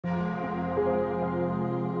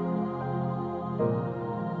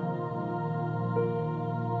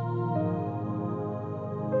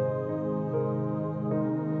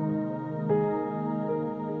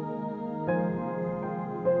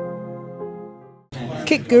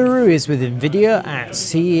Kit Guru is with Nvidia at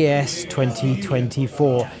CES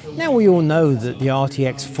 2024. Now we all know that the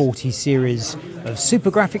RTX 40 series of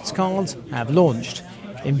super graphics cards have launched.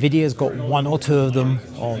 Nvidia's got one or two of them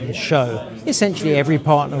on show. Essentially every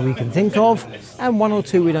partner we can think of, and one or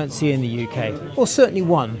two we don't see in the UK. Or certainly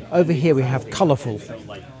one. Over here we have Colourful.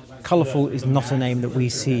 Colourful is not a name that we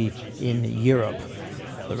see in Europe.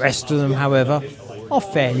 The rest of them, however, are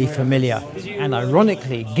fairly familiar. And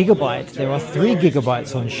ironically, Gigabyte, there are 3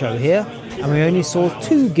 Gigabytes on show here, and we only saw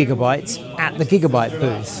 2 Gigabytes at the Gigabyte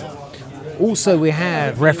booth. Also, we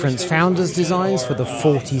have reference founders designs for the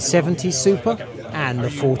 4070 Super and the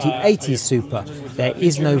 4080 Super. There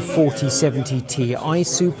is no 4070 Ti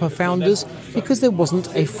Super founders because there wasn't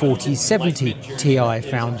a 4070 Ti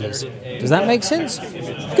founders. Does that make sense?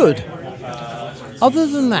 Good. Other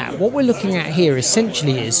than that, what we're looking at here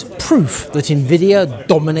essentially is proof that Nvidia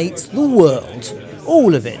dominates the world.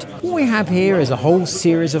 All of it. What we have here is a whole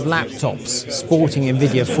series of laptops sporting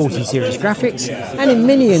Nvidia 40 series graphics and in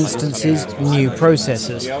many instances new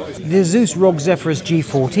processors. The Asus ROG Zephyrus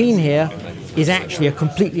G14 here is actually a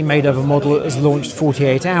completely made over model that was launched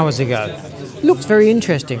 48 hours ago. Looks very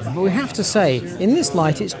interesting, but we have to say, in this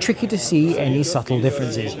light it's tricky to see any subtle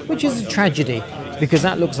differences, which is a tragedy, because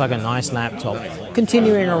that looks like a nice laptop.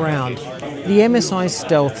 Continuing around, the MSI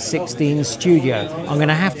Stealth 16 Studio. I'm going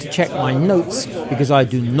to have to check my notes because I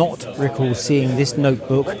do not recall seeing this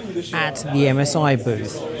notebook at the MSI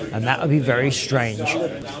booth, and that would be very strange.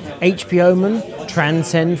 HP Omen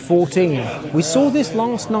Transcend 14. We saw this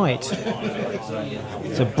last night.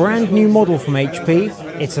 It's a brand new model from HP.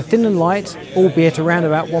 It's a thin and light, albeit around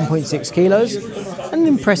about 1.6 kilos, an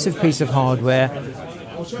impressive piece of hardware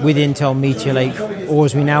with Intel Meteor Lake, or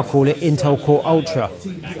as we now call it, Intel Core Ultra.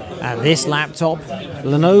 And this laptop,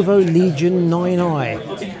 Lenovo Legion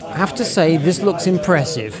 9i. I have to say, this looks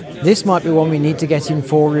impressive. This might be one we need to get in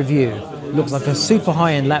for review. Looks like a super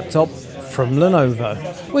high-end laptop from Lenovo.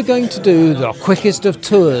 We're going to do the quickest of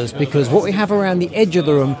tours because what we have around the edge of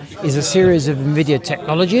the room is a series of Nvidia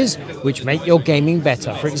technologies which make your gaming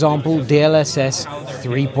better. For example, DLSS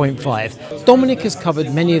 3.5. Dominic has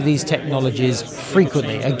covered many of these technologies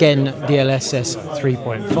frequently. Again, DLSS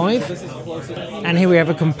 3.5. And here we have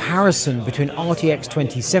a comparison between RTX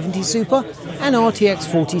 2070 Super and RTX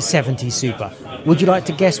 4070 Super. Would you like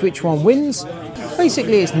to guess which one wins?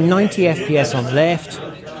 Basically, it's 90 FPS on the left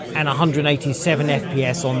and 187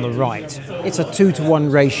 FPS on the right. It's a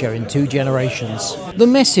 2-to-1 ratio in 2 generations. The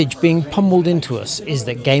message being pummeled into us is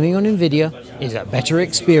that gaming on Nvidia is a better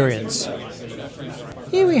experience.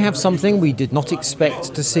 Here we have something we did not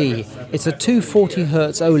expect to see. It's a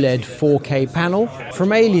 240Hz OLED 4K panel from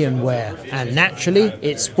Alienware, and naturally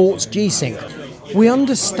it sports G-Sync. We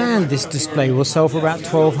understand this display will sell for about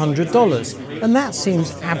 $1,200, and that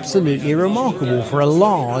seems absolutely remarkable for a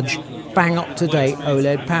large, bang-up-to-date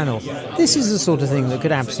OLED panel. This is the sort of thing that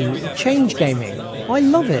could absolutely change gaming. I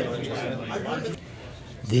love it.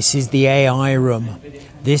 This is the AI room.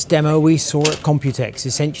 This demo we saw at Computex.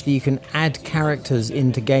 Essentially you can add characters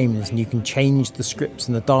into games and you can change the scripts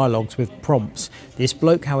and the dialogues with prompts. This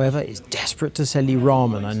bloke, however, is desperate to sell you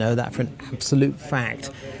ramen. I know that for an absolute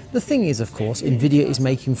fact. The thing is, of course, Nvidia is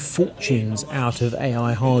making fortunes out of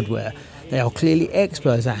AI hardware. They are clearly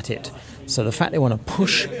experts at it. So the fact they want to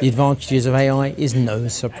push the advantages of AI is no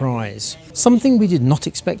surprise. Something we did not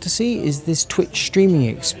expect to see is this Twitch streaming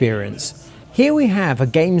experience. Here we have a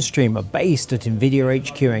game streamer based at Nvidia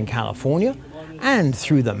HQ in California, and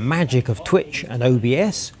through the magic of Twitch and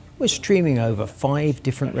OBS, we're streaming over 5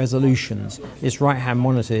 different resolutions. This right-hand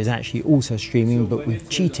monitor is actually also streaming, but we've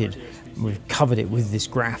cheated. We've covered it with this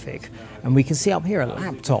graphic. And we can see up here a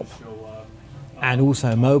laptop, and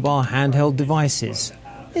also mobile handheld devices.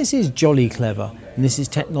 This is jolly clever, and this is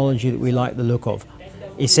technology that we like the look of.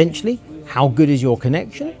 Essentially, how good is your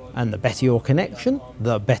connection? And the better your connection,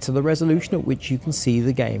 the better the resolution at which you can see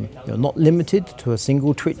the game. You're not limited to a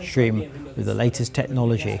single Twitch stream with the latest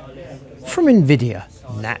technology. From Nvidia,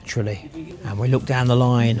 naturally. And we look down the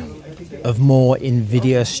line of more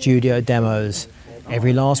Nvidia Studio demos.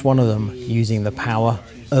 Every last one of them using the power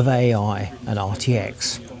of AI and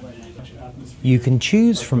RTX. You can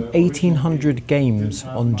choose from 1,800 games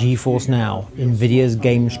on GeForce Now, Nvidia's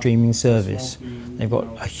game streaming service. They've got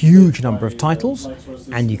a huge number of titles,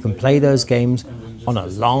 and you can play those games on a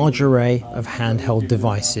large array of handheld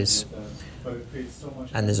devices.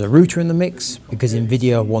 And there's a router in the mix because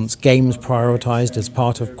Nvidia wants games prioritized as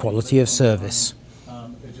part of quality of service.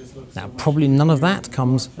 Now, probably none of that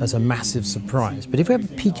comes as a massive surprise, but if we have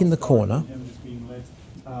a peek in the corner,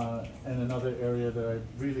 and another area that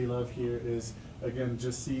I really love here is again,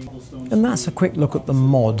 just see. And that's a quick look at the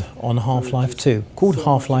mod on Half-Life 2, called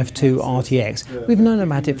Half-Life 2 RTX. We've known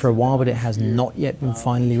about it for a while, but it has not yet been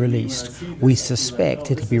finally released. We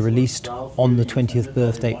suspect it'll be released on the 20th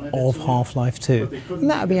birthday of Half-Life 2, and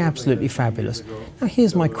that would be absolutely fabulous. Now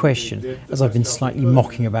here's my question, as I've been slightly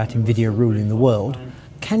mocking about Nvidia ruling the world.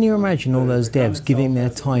 Can you imagine all those devs giving their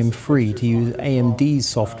time free to use AMD's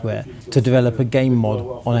software to develop a game mod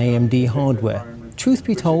on AMD hardware? Truth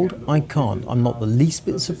be told, I can't. I'm not the least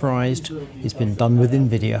bit surprised. It's been done with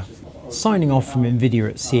Nvidia. Signing off from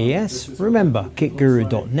Nvidia at CES, remember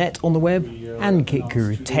kitguru.net on the web and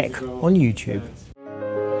Kitguru Tech on YouTube.